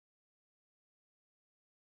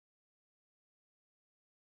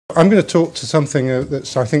I'm going to talk to something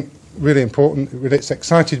that's, I think, really important. It's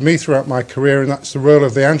excited me throughout my career, and that's the role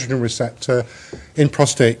of the androgen receptor in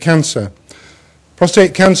prostate cancer.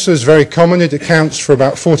 Prostate cancer is very common. It accounts for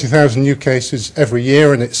about 40,000 new cases every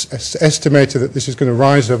year, and it's estimated that this is going to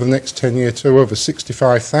rise over the next 10 years to over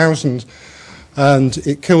 65,000, and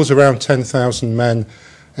it kills around 10,000 men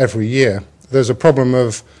every year. There's a problem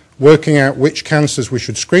of working out which cancers we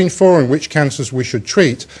should screen for and which cancers we should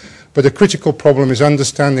treat, but a critical problem is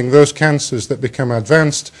understanding those cancers that become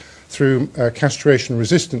advanced through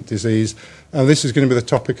castration-resistant disease, and this is going to be the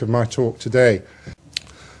topic of my talk today.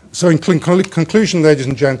 So in conclusion, ladies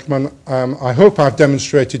and gentlemen, I hope I've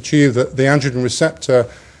demonstrated to you that the androgen receptor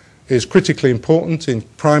is critically important in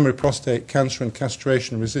primary prostate cancer and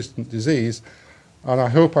castration-resistant disease, and I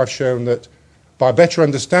hope I've shown that by better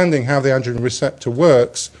understanding how the androgen receptor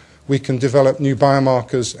works, we can develop new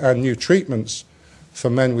biomarkers and new treatments for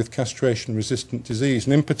men with castration-resistant disease.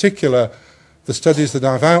 And in particular, the studies that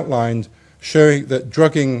I've outlined showing that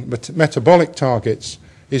drugging metabolic targets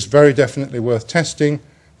is very definitely worth testing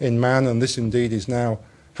in man, and this indeed is now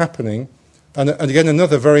happening. And again,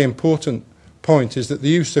 another very important point is that the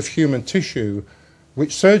use of human tissue,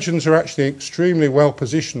 which surgeons are actually extremely well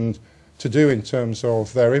positioned to do in terms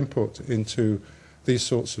of their input into these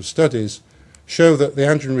sorts of studies, show that the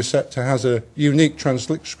androgen receptor has a unique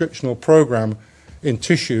transcriptional program in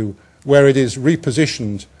tissue where it is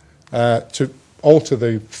repositioned to alter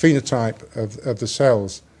the phenotype of the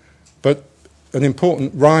cells. But an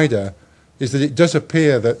important rider is that it does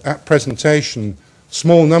appear that at presentation,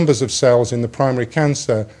 small numbers of cells in the primary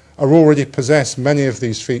cancer are already possess many of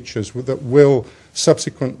these features that will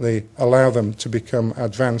subsequently allow them to become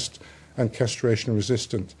advanced and castration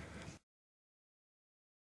resistant.